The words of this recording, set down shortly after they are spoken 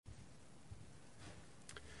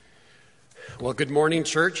Well, good morning,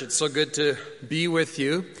 church. It's so good to be with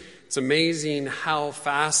you. It's amazing how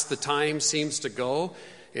fast the time seems to go.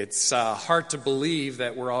 It's hard to believe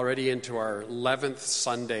that we're already into our 11th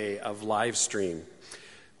Sunday of live stream.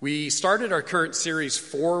 We started our current series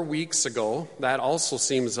 4 weeks ago. That also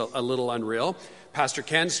seems a little unreal. Pastor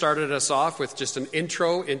Ken started us off with just an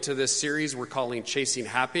intro into this series we're calling Chasing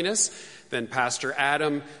Happiness. Then Pastor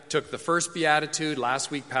Adam took the first beatitude.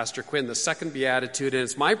 Last week, Pastor Quinn, the second beatitude. And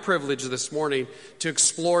it's my privilege this morning to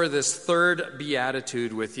explore this third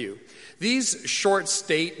beatitude with you. These short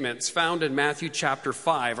statements found in Matthew chapter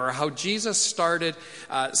 5 are how Jesus started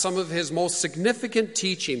some of his most significant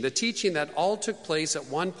teaching, the teaching that all took place at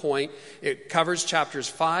one point. It covers chapters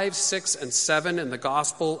 5, 6, and 7 in the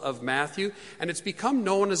Gospel of Matthew, and it's become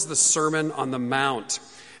known as the Sermon on the Mount.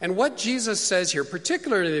 And what Jesus says here,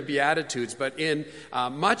 particularly in the Beatitudes, but in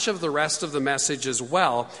much of the rest of the message as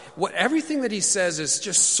well, everything that he says is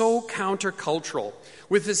just so countercultural.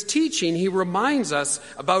 With his teaching, he reminds us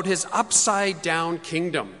about his upside-down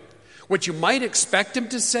kingdom. What you might expect him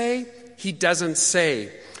to say, he doesn't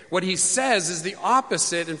say. What he says is the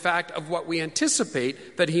opposite, in fact, of what we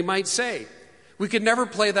anticipate that he might say. We could never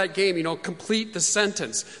play that game, complete the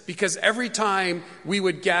sentence, because every time we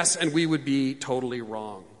would guess and we would be totally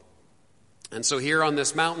wrong. And so here on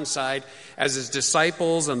this mountainside, as his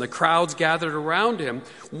disciples and the crowds gathered around him,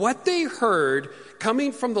 what they heard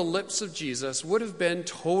coming from the lips of Jesus would have been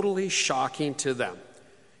totally shocking to them.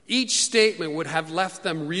 Each statement would have left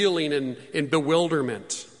them reeling in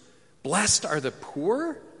bewilderment. Blessed are the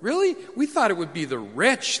poor? Really? We thought it would be the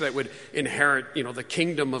rich that would inherit, the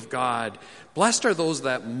kingdom of God. Blessed are those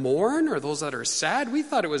that mourn or those that are sad. We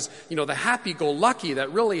thought it was, the happy-go-lucky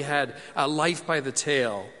that really had life by the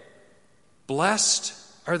tail. Blessed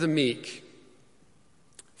are the meek,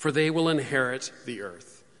 for they will inherit the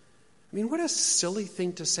earth. I mean, what a silly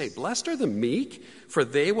thing to say. Blessed are the meek, for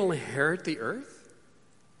they will inherit the earth.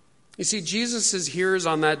 You see, Jesus' hearers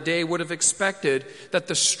on that day would have expected that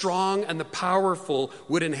the strong and the powerful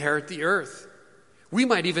would inherit the earth. We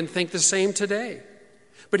might even think the same today.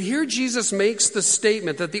 But here Jesus makes the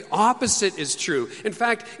statement that the opposite is true. In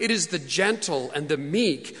fact, it is the gentle and the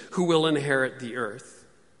meek who will inherit the earth.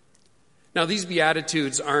 Now, these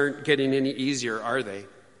Beatitudes aren't getting any easier, are they?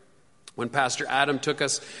 When Pastor Adam took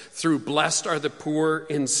us through blessed are the poor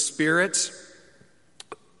in spirit,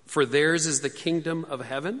 for theirs is the kingdom of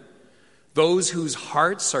heaven, those whose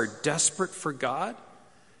hearts are desperate for God.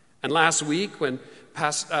 And last week when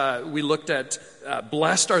we looked at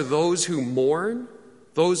blessed are those who mourn,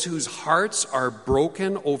 those whose hearts are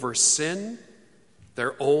broken over sin,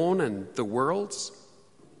 their own and the world's.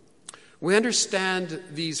 We understand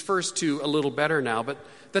these first two a little better now, but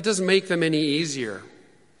that doesn't make them any easier.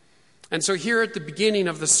 And so here at the beginning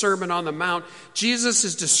of the Sermon on the Mount, Jesus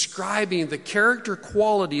is describing the character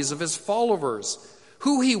qualities of his followers,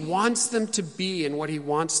 who he wants them to be and what he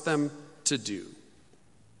wants them to do.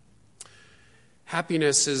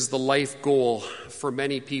 Happiness is the life goal for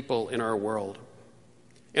many people in our world.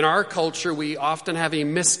 In our culture, we often have a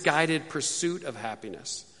misguided pursuit of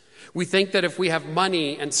happiness. We think that if we have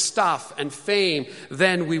money and stuff and fame,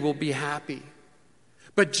 then we will be happy.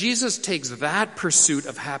 But Jesus takes that pursuit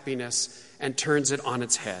of happiness and turns it on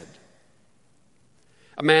its head.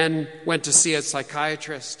 A man went to see a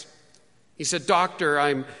psychiatrist. He said, "Doctor,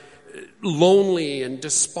 I'm lonely and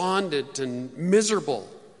despondent and miserable.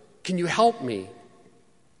 Can you help me?"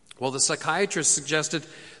 Well, the psychiatrist suggested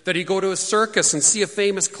that he go to a circus and see a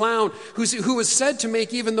famous clown who was said to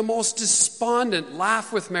make even the most despondent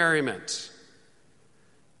laugh with merriment.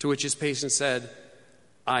 To which his patient said,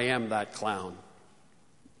 "I am that clown."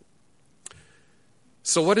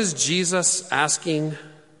 So what is Jesus asking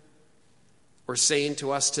or saying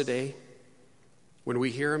to us today when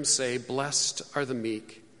we hear him say, "Blessed are the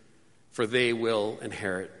meek, for they will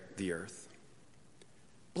inherit the earth"?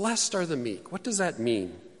 Blessed are the meek. What does that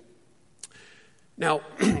mean? Now,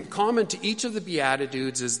 common to each of the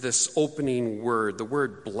Beatitudes is this opening word, the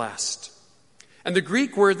word blessed. And the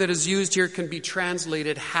Greek word that is used here can be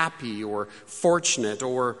translated happy or fortunate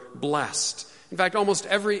or blessed. In fact, almost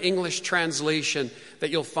every English translation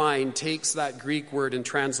that you'll find takes that Greek word and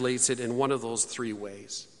translates it in one of those three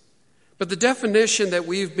ways. But the definition that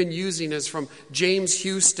we've been using is from James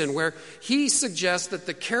Houston, where he suggests that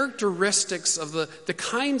the characteristics of the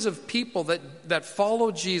kinds of people that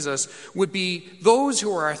follow Jesus would be those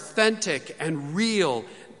who are authentic and real.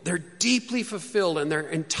 They're deeply fulfilled and they're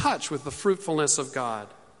in touch with the fruitfulness of God.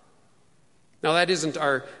 Now, that isn't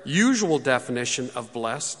our usual definition of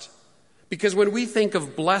blessed, because when we think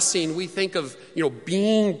of blessing, we think of,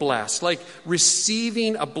 being blessed, like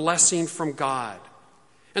receiving a blessing from God.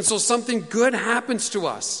 And so something good happens to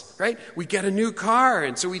us, right? We get a new car,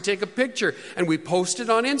 and so we take a picture and we post it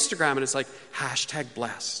on Instagram, and it's like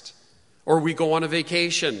 #blessed. Or we go on a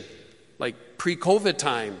vacation, like pre-COVID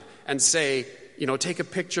time, and say, take a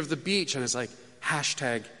picture of the beach, and it's like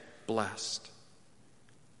 #blessed.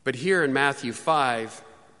 But here in Matthew 5,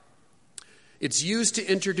 it's used to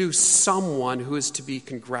introduce someone who is to be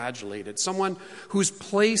congratulated, someone whose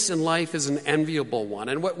place in life is an enviable one.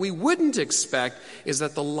 And what we wouldn't expect is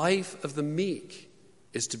that the life of the meek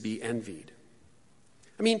is to be envied.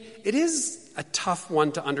 I mean, it is a tough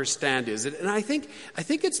one to understand, is it? And I think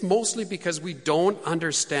it's mostly because we don't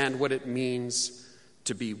understand what it means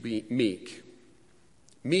to be meek.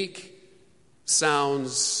 Meek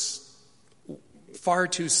sounds far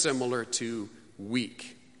too similar to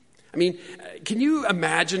weak. I mean, can you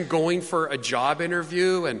imagine going for a job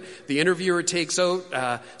interview and the interviewer takes out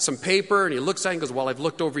some paper and he looks at it and goes, well, I've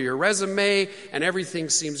looked over your resume and everything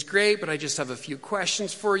seems great, but I just have a few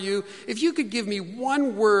questions for you. If you could give me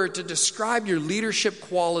one word to describe your leadership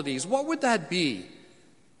qualities, what would that be?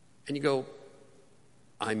 And you go,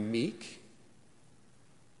 I'm meek.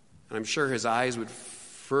 And I'm sure his eyes would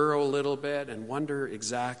furrow a little bit and wonder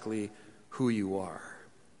exactly who you are.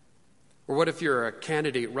 Or what if you're a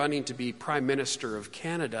candidate running to be Prime Minister of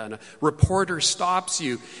Canada and a reporter stops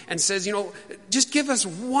you and says, just give us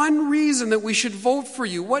one reason that we should vote for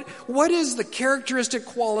you. What is the characteristic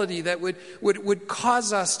quality that would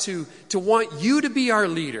cause us to want you to be our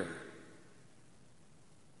leader?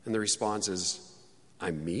 And the response is,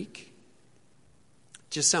 I'm meek.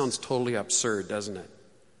 Just sounds totally absurd, doesn't it?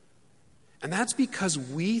 And that's because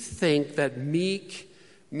we think that meek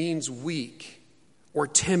means weak or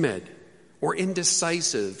timid or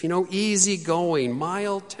indecisive, easygoing,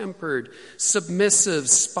 mild-tempered, submissive,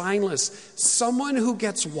 spineless, someone who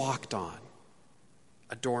gets walked on,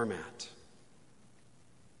 a doormat.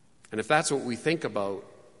 And if that's what we think about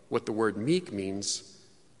what the word meek means,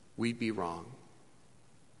 we'd be wrong.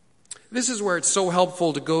 This is where it's so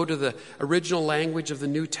helpful to go to the original language of the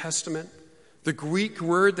New Testament. The Greek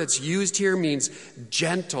word that's used here means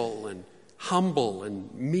gentle and humble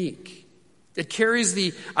and meek. It carries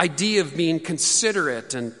the idea of being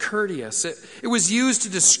considerate and courteous. It was used to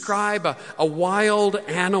describe a wild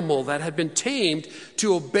animal that had been tamed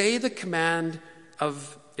to obey the command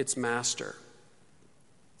of its master.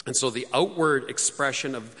 And so the outward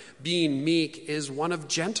expression of being meek is one of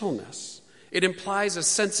gentleness. It implies a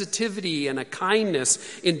sensitivity and a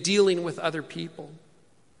kindness in dealing with other people.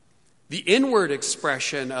 The inward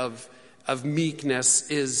expression of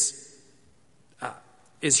meekness is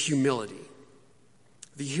humility.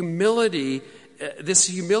 This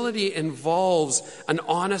humility involves an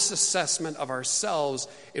honest assessment of ourselves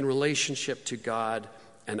in relationship to God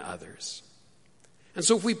and others. And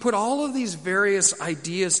so if we put all of these various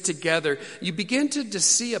ideas together, you begin to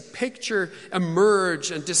see a picture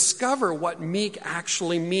emerge and discover what meek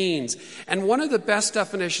actually means. And one of the best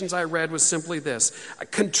definitions I read was simply this: a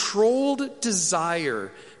controlled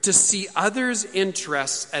desire to see others'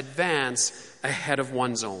 interests advance ahead of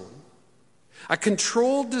one's own. A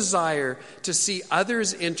controlled desire to see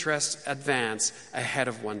others' interests advance ahead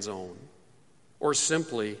of one's own. Or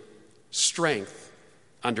simply, strength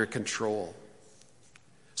under control.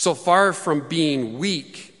 So far from being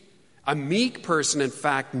weak, a meek person, in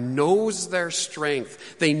fact, knows their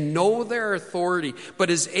strength. They know their authority, but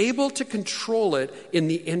is able to control it in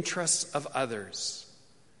the interests of others.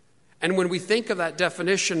 And when we think of that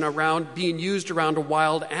definition around being used around a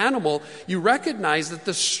wild animal, you recognize that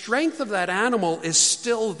the strength of that animal is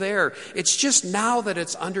still there. It's just now that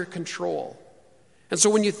it's under control. And so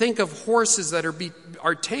when you think of horses that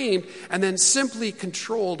are tamed and then simply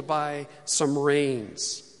controlled by some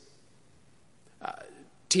reins.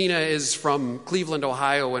 Tina is from Cleveland,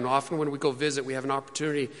 Ohio, and often when we go visit, we have an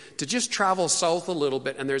opportunity to just travel south a little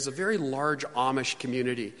bit, and there's a very large Amish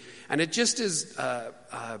community. And it just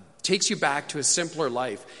takes you back to a simpler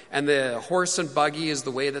life. And the horse and buggy is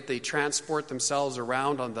the way that they transport themselves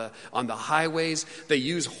around on the highways. They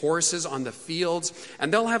use horses on the fields,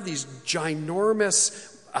 and they'll have these ginormous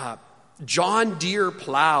John Deere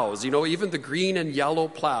plows, even the green and yellow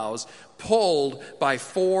plows, pulled by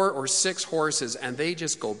 4 or 6 horses, and they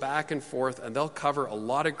just go back and forth, and they'll cover a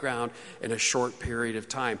lot of ground in a short period of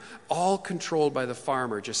time, all controlled by the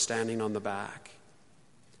farmer just standing on the back.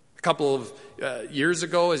 A couple of years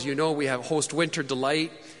ago, as you know, we have host Winter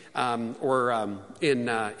Delight, in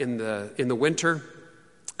the winter,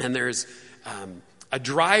 and there's a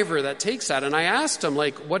driver that takes that. And I asked him,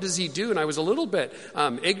 what does he do? And I was a little bit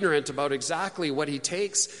ignorant about exactly what he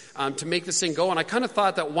takes to make this thing go. And I kind of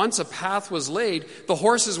thought that once a path was laid, the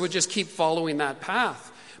horses would just keep following that path.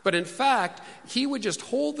 But in fact, he would just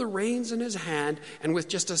hold the reins in his hand and with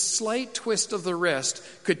just a slight twist of the wrist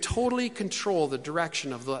could totally control the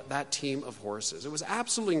direction of that team of horses. It was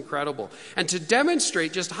absolutely incredible. And to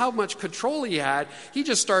demonstrate just how much control he had, he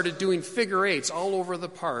just started doing figure eights all over the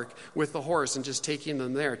park with the horse and just taking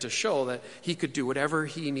them there to show that he could do whatever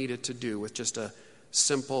he needed to do with just a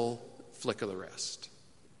simple flick of the wrist.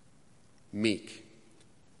 Meek,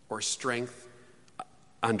 or strength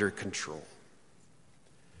under control.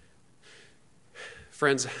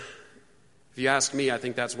 Friends, if you ask me, I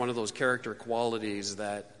think that's one of those character qualities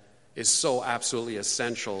that is so absolutely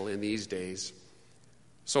essential in these days.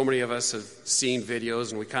 So many of us have seen videos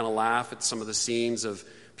and we kind of laugh at some of the scenes of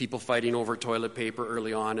people fighting over toilet paper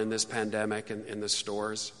early on in this pandemic in the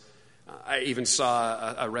stores. I even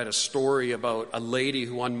I read a story about a lady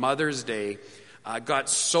who on Mother's Day got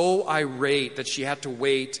so irate that she had to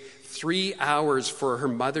wait 3 hours for her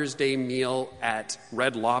Mother's Day meal at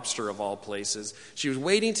Red Lobster, of all places. She was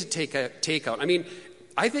waiting to take a takeout. I mean,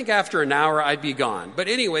 I think after an hour I'd be gone. But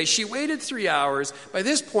anyway, she waited 3 hours. By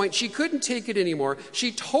this point, she couldn't take it anymore.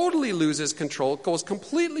 She totally loses control, goes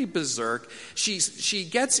completely berserk. She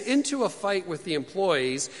gets into a fight with the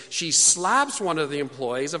employees. She slaps one of the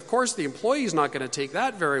employees. Of course, the employee's not going to take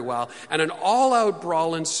that very well. And an all-out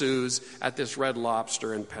brawl ensues at this Red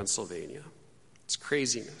Lobster in Pennsylvania. It's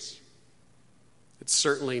craziness. It's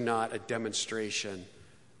certainly not a demonstration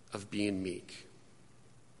of being meek.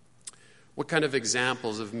 What kind of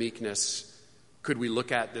examples of meekness could we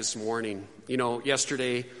look at this morning? You know,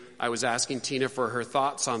 yesterday I was asking Tina for her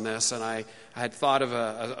thoughts on this, and I had thought of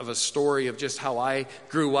a story of just how I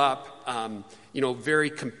grew up,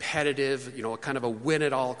 very competitive, kind of a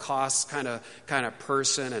win-at-all-costs kind of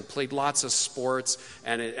person, and played lots of sports,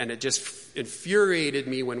 and it just infuriated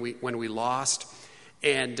me when we lost.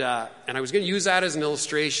 And I was going to use that as an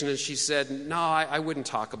illustration, and she said, no, I wouldn't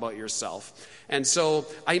talk about yourself. And so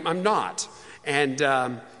I'm not. And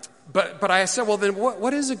but I said, well, then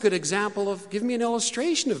what is a good example of, give me an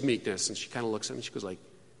illustration of meekness? And she kind of looks at me, she goes like,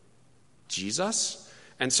 Jesus?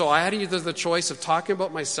 And so I had either the choice of talking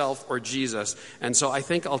about myself or Jesus. And so I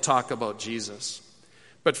think I'll talk about Jesus.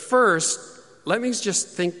 But first, let me just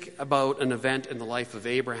think about an event in the life of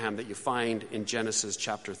Abraham that you find in Genesis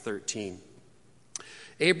chapter 13.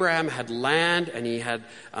 Abraham had land and he had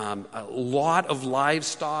a lot of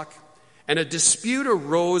livestock, and a dispute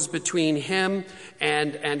arose between him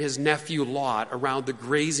and his nephew Lot around the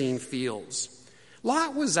grazing fields.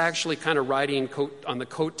 Lot was actually kind of riding on the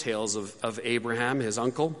coattails of Abraham, his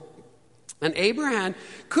uncle. And Abraham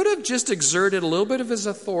could have just exerted a little bit of his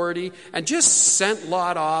authority and just sent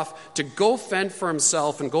Lot off to go fend for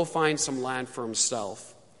himself and go find some land for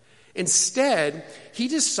himself. Instead, he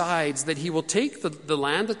decides that he will take the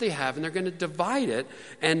land that they have and they're going to divide it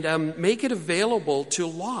and make it available to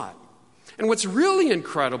Lot. And what's really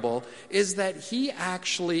incredible is that he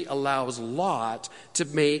actually allows Lot to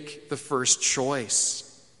make the first choice.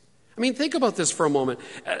 I mean, think about this for a moment.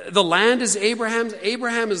 The land is Abraham's.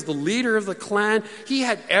 Abraham is the leader of the clan. He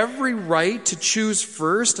had every right to choose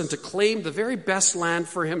first and to claim the very best land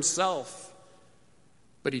for himself.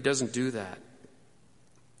 But he doesn't do that.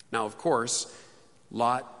 Now, of course,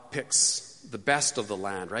 Lot picks the best of the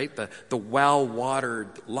land, right? The well-watered,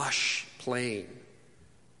 lush plain.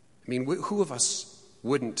 I mean, who of us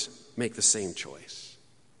wouldn't make the same choice?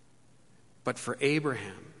 But for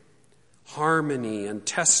Abraham, harmony and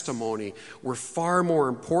testimony were far more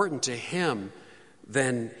important to him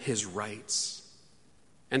than his rights.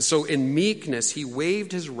 And so in meekness, he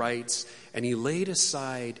waived his rights and he laid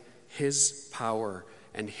aside his power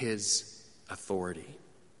and his authority.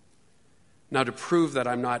 Now, to prove that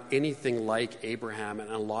I'm not anything like Abraham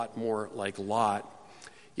and a lot more like Lot,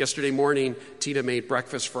 yesterday morning, Tina made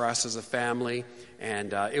breakfast for us as a family,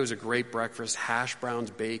 and it was a great breakfast: hash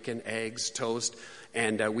browns, bacon, eggs, toast.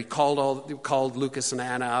 And we called Lucas and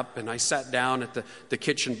Anna up, and I sat down at the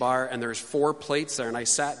kitchen bar, and there's 4 plates there, and I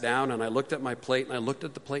sat down, and I looked at my plate, and I looked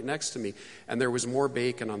at the plate next to me, and there was more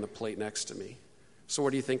bacon on the plate next to me. So what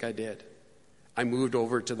do you think I did? I moved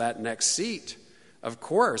over to that next seat. Of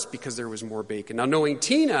course, because there was more bacon. Now, knowing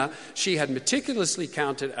Tina, she had meticulously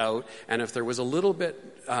counted out, and if there was a little bit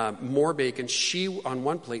more bacon, on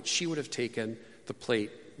one plate, she would have taken the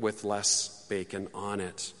plate with less bacon on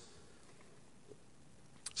it.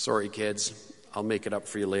 Sorry, kids. I'll make it up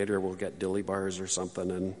for you later. We'll get dilly bars or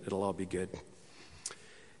something, and it'll all be good.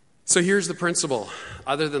 So here's the principle,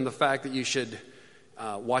 other than the fact that you should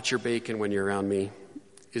watch your bacon when you're around me,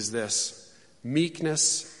 is this: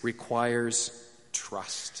 meekness requires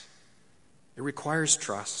trust. It requires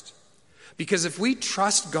trust. Because if we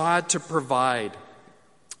trust God to provide,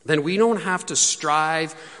 then we don't have to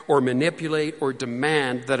strive or manipulate or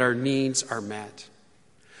demand that our needs are met.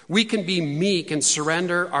 We can be meek and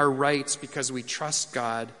surrender our rights because we trust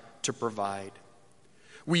God to provide.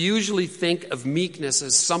 We usually think of meekness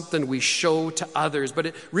as something we show to others, but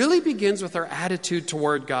it really begins with our attitude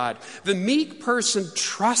toward God. The meek person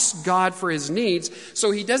trusts God for his needs,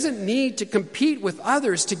 so he doesn't need to compete with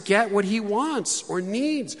others to get what he wants or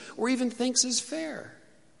needs or even thinks is fair.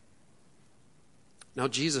 Now,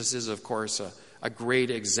 Jesus is, of course, a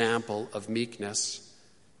great example of meekness.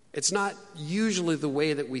 It's not usually the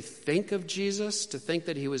way that we think of Jesus, to think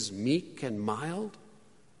that he was meek and mild.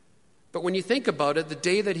 But when you think about it, the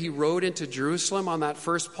day that he rode into Jerusalem on that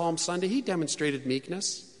first Palm Sunday, he demonstrated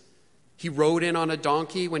meekness. He rode in on a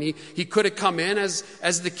donkey when he could have come in as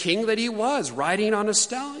the king that he was, riding on a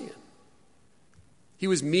stallion. He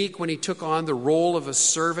was meek when he took on the role of a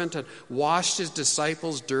servant and washed his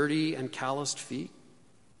disciples' dirty and calloused feet.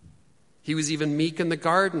 He was even meek in the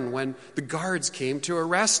garden when the guards came to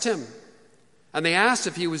arrest him. And they asked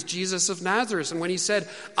if he was Jesus of Nazareth. And when he said,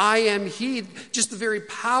 "I am he," just the very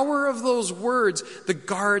power of those words, the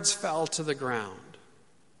guards fell to the ground.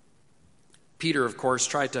 Peter, of course,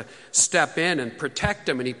 tried to step in and protect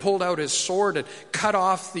him, and he pulled out his sword and cut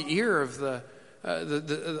off the ear of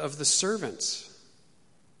the servants.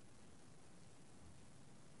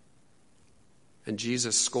 And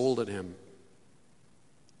Jesus scolded him.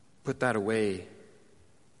 Put that away.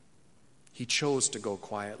 He chose to go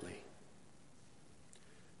quietly.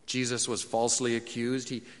 Jesus was falsely accused.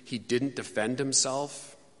 He didn't defend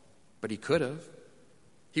himself, but he could have.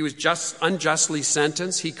 He was just unjustly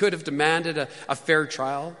sentenced. He could have demanded a fair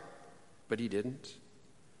trial, but he didn't.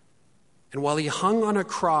 And while he hung on a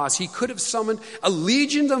cross, he could have summoned a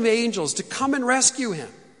legion of angels to come and rescue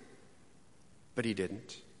him, but he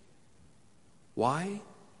didn't. Why?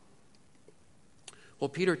 Well,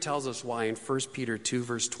 Peter tells us why in 1 Peter 2,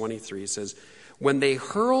 verse 23. It says, "When they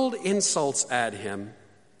hurled insults at him,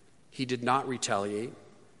 he did not retaliate.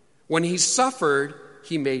 When he suffered,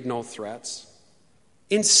 he made no threats.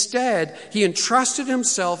 Instead, he entrusted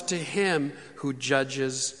himself to him who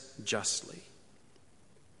judges justly."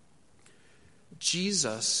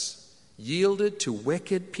 Jesus yielded to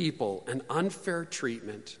wicked people and unfair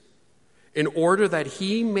treatment in order that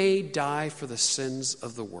he may die for the sins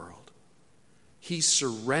of the world. He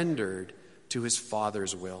surrendered to his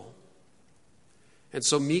Father's will. And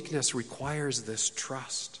so meekness requires this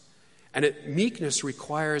trust. And meekness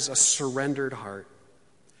requires a surrendered heart.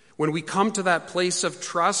 When we come to that place of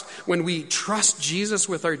trust, when we trust Jesus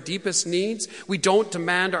with our deepest needs, we don't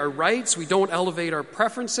demand our rights, we don't elevate our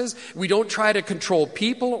preferences, we don't try to control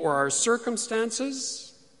people or our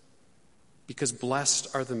circumstances, because blessed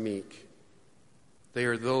are the meek. They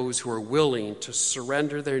are those who are willing to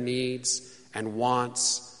surrender their needs and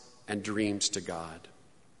wants and dreams to God.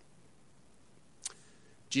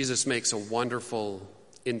 Jesus makes a wonderful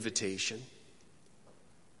invitation.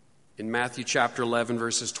 In Matthew chapter 11,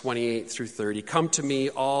 verses 28 through 30, "Come to me,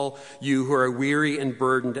 all you who are weary and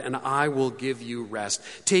burdened, and I will give you rest.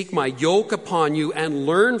 Take my yoke upon you and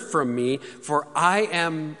learn from me, for I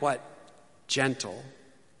am," what? Gentle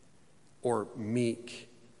or meek.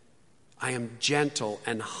 "I am gentle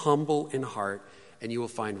and humble in heart, and you will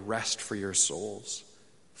find rest for your souls.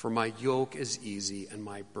 For my yoke is easy and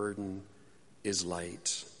my burden is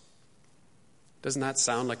light." Doesn't that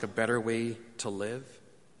sound like a better way to live?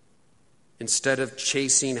 Instead of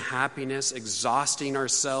chasing happiness, exhausting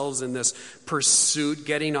ourselves in this pursuit,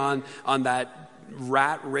 getting on that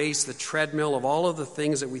rat race, the treadmill of all of the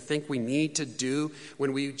things that we think we need to do,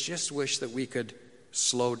 when we just wish that we could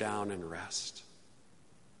slow down and rest.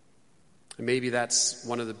 And maybe that's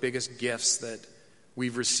one of the biggest gifts that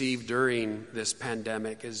we've received during this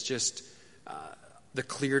pandemic, is just the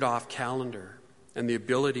cleared off calendar and the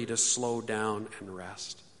ability to slow down and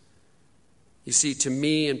rest. You see, to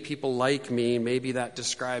me and people like me, maybe that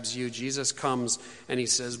describes you, Jesus comes and he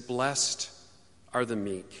says, "Blessed are the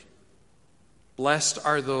meek. Blessed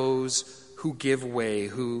are those who give way,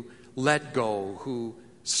 who let go, who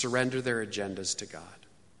surrender their agendas to God."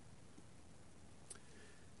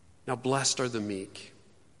 Now, blessed are the meek.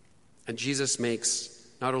 And Jesus makes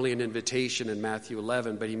not only an invitation in Matthew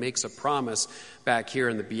 11, but he makes a promise back here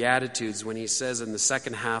in the Beatitudes when he says in the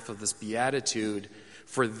second half of this Beatitude,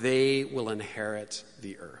 "For they will inherit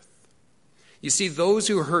the earth." You see, those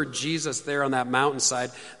who heard Jesus there on that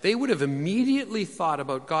mountainside, they would have immediately thought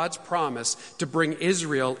about God's promise to bring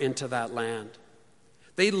Israel into that land.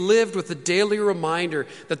 They lived with the daily reminder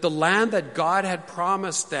that the land that God had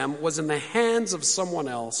promised them was in the hands of someone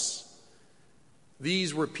else.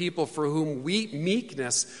 These were people for whom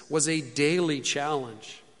meekness was a daily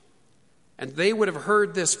challenge. And they would have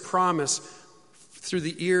heard this promise through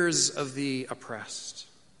the ears of the oppressed.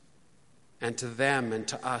 And to them and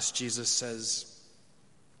to us, Jesus says,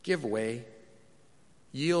 give way,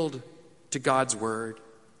 yield to God's word,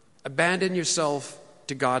 abandon yourself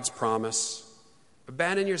to God's promise,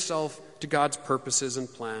 abandon yourself to God's purposes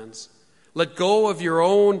and plans. Let go of your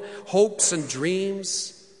own hopes and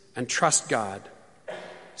dreams and trust God.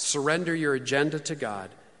 Surrender your agenda to God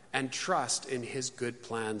and trust in his good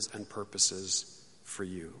plans and purposes for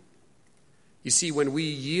you. You see, when we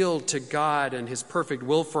yield to God and his perfect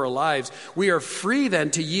will for our lives, we are free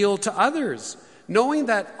then to yield to others, knowing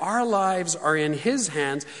that our lives are in his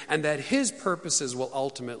hands and that his purposes will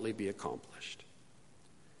ultimately be accomplished.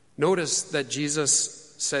 Notice that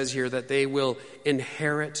Jesus says here that they will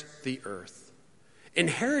inherit the earth.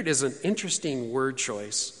 Inherit is an interesting word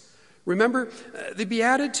choice. Remember, the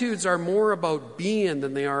Beatitudes are more about being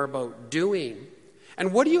than they are about doing.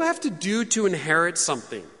 And what do you have to do to inherit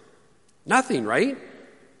something? Nothing, right?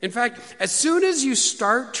 In fact, as soon as you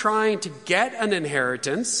start trying to get an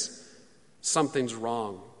inheritance, something's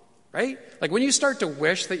wrong, right? Like when you start to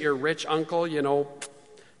wish that your rich uncle,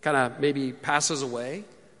 kind of maybe passes away,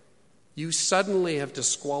 you suddenly have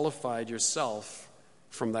disqualified yourself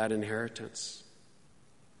from that inheritance.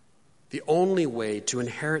 The only way to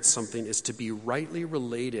inherit something is to be rightly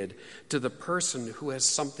related to the person who has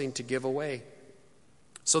something to give away.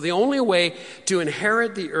 So the only way to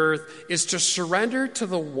inherit the earth is to surrender to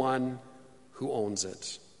the one who owns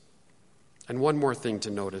it. And one more thing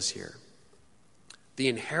to notice here. The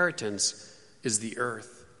inheritance is the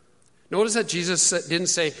earth. Notice that Jesus didn't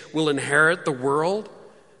say, we'll inherit the world.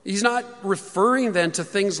 He's not referring then to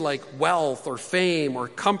things like wealth or fame or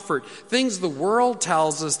comfort, things the world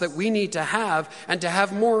tells us that we need to have and to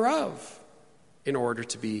have more of in order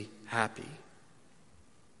to be happy.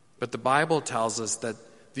 But the Bible tells us that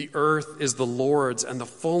the earth is the Lord's and the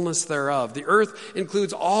fullness thereof. The earth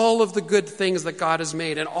includes all of the good things that God has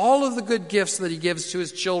made and all of the good gifts that he gives to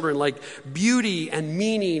his children, like beauty and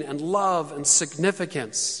meaning and love and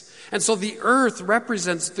significance. And so the earth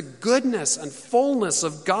represents the goodness and fullness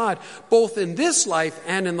of God, both in this life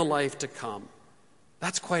and in the life to come.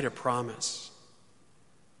 That's quite a promise.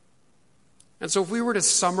 And so if we were to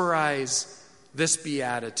summarize this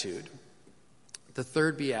beatitude, the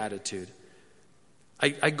third beatitude,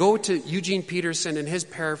 I go to Eugene Peterson in his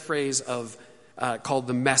paraphrase of called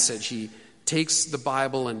The Message. He takes the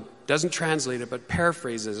Bible and doesn't translate it, but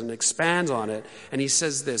paraphrases and expands on it. And he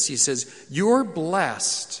says this, he says, you're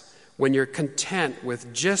blessed when you're content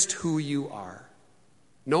with just who you are.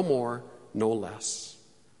 No more, no less.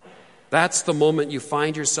 That's the moment you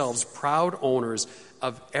find yourselves proud owners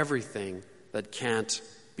of everything that can't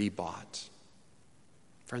be bought.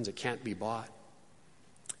 Friends, it can't be bought.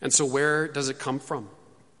 And so where does it come from?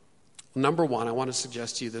 Number one, I want to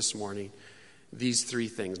suggest to you this morning these three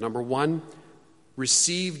things. Number one,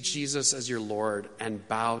 receive Jesus as your Lord and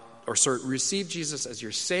receive Jesus as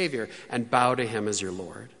your Savior and bow to him as your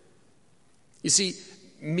Lord. You see,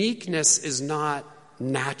 meekness is not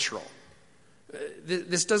natural.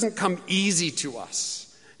 This doesn't come easy to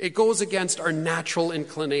us. It goes against our natural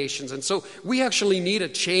inclinations. And so we actually need a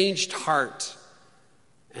changed heart.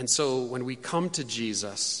 And so when we come to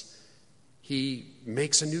Jesus, he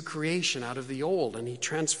makes a new creation out of the old and he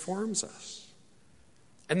transforms us.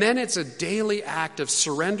 And then it's a daily act of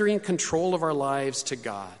surrendering control of our lives to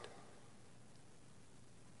God,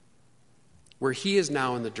 where he is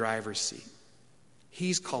now in the driver's seat.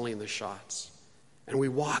 He's calling the shots. And we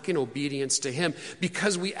walk in obedience to him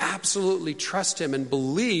because we absolutely trust him and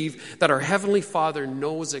believe that our Heavenly Father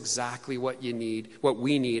knows exactly what we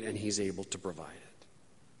need, and he's able to provide it.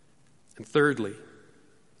 And thirdly,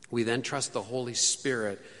 we then trust the Holy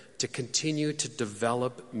Spirit to continue to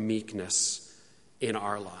develop meekness in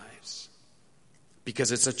our lives.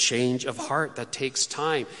 Because it's a change of heart that takes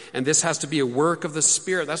time. And this has to be a work of the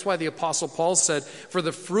Spirit. That's why the Apostle Paul said, for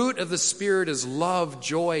the fruit of the Spirit is love,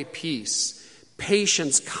 joy, peace,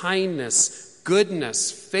 patience, kindness,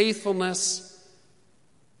 goodness, faithfulness,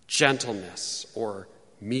 gentleness, or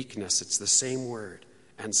meekness. It's the same word,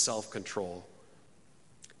 and self-control.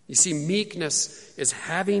 You see, meekness is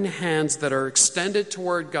having hands that are extended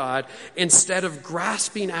toward God instead of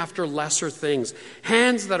grasping after lesser things.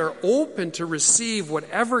 Hands that are open to receive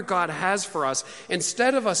whatever God has for us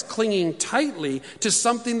instead of us clinging tightly to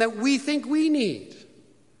something that we think we need.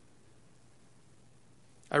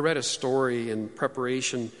 I read a story in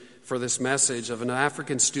preparation for this message of an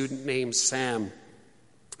African student named Sam.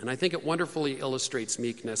 And I think it wonderfully illustrates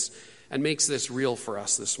meekness and makes this real for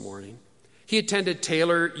us this morning. He attended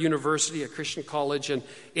Taylor University, a Christian college in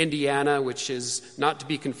Indiana, which is not to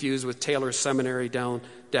be confused with Taylor Seminary down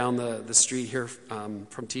the street here from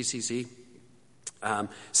TCC.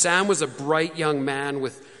 Sam was a bright young man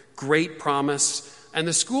with great promise, and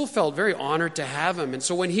the school felt very honored to have him. And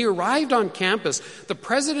so when he arrived on campus, the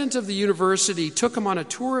president of the university took him on a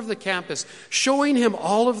tour of the campus, showing him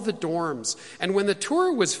all of the dorms. And when the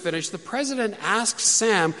tour was finished, the president asked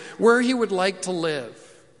Sam where he would like to live.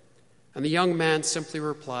 And the young man simply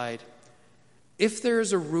replied, "If there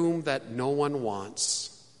is a room that no one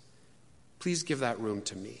wants, please give that room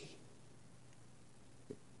to me."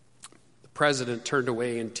 The president turned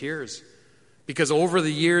away in tears because over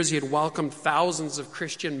the years he had welcomed thousands of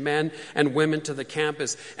Christian men and women to the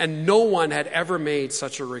campus, and no one had ever made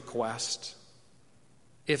such a request.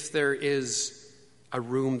 If there is a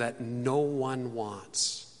room that no one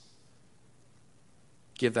wants,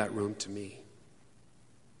 give that room to me.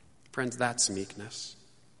 Friends, that's meekness.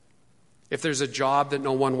 If there's a job that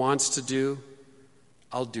no one wants to do,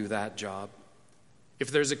 I'll do that job. If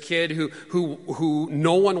there's a kid who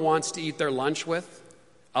no one wants to eat their lunch with,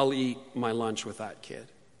 I'll eat my lunch with that kid.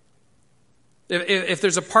 If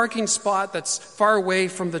there's a parking spot that's far away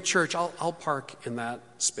from the church, I'll park in that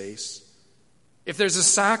space. If there's a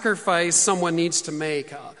sacrifice someone needs to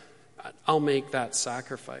make, I'll make that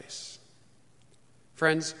sacrifice.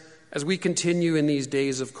 Friends, as we continue in these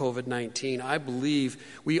days of COVID-19, I believe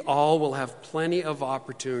we all will have plenty of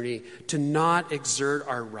opportunity to not exert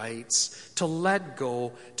our rights, to let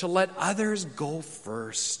go, to let others go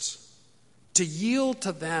first, to yield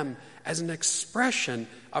to them as an expression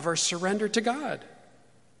of our surrender to God.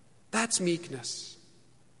 That's meekness.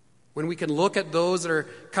 When we can look at those that are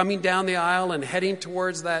coming down the aisle and heading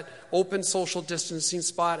towards that open social distancing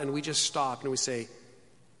spot, and we just stop and we say,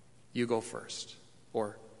 "You go first,"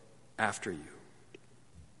 or "After you."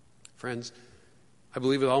 Friends, I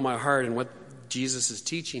believe with all my heart in what Jesus is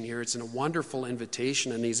teaching here. It's a wonderful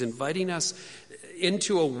invitation, and he's inviting us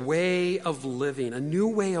into a way of living, a new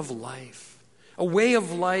way of life, a way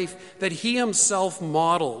of life that he himself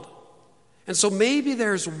modeled. And so maybe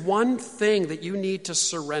there's one thing that you need to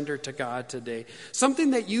surrender to God today,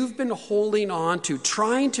 something that you've been holding on to,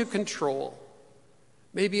 trying to control.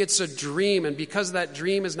 Maybe it's a dream, and because that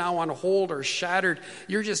dream is now on hold or shattered,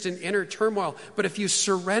 you're just in inner turmoil. But if you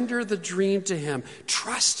surrender the dream to him,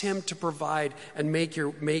 trust him to provide and make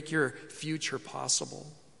your future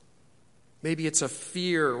possible. Maybe it's a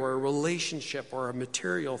fear or a relationship or a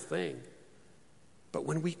material thing. But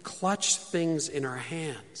when we clutch things in our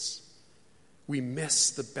hands, we miss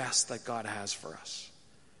the best that God has for us.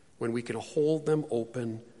 When we can hold them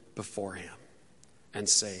open before him and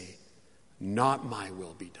say, "Not my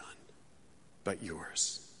will be done, but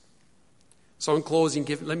yours." So in closing,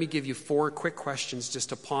 let me give you 4 quick questions just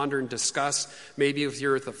to ponder and discuss. Maybe if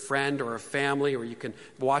you're with a friend or a family, or you can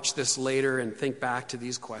watch this later and think back to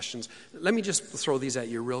these questions. Let me just throw these at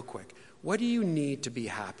you real quick. What do you need to be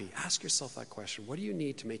happy? Ask yourself that question. What do you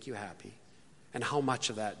need to make you happy? And how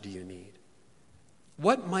much of that do you need?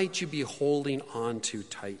 What might you be holding on to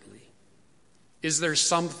tightly? Is there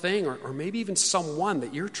something or maybe even someone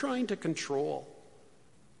that you're trying to control?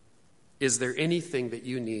 Is there anything that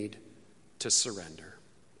you need to surrender?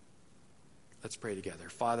 Let's pray together.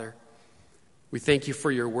 Father, we thank you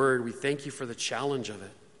for your word. We thank you for the challenge of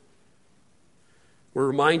it. We're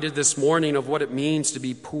reminded this morning of what it means to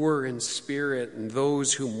be poor in spirit and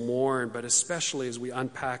those who mourn, but especially as we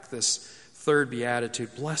unpack this third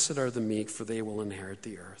beatitude, blessed are the meek, for they will inherit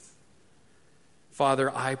the earth. Father,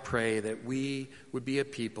 I pray that we would be a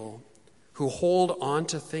people who hold on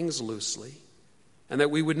to things loosely, and that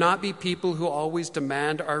we would not be people who always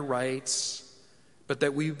demand our rights, but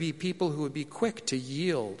that we would be people who would be quick to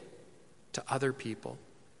yield to other people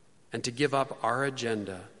and to give up our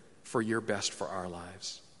agenda for your best for our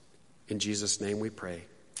lives. In Jesus' name we pray.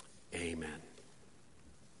 Amen.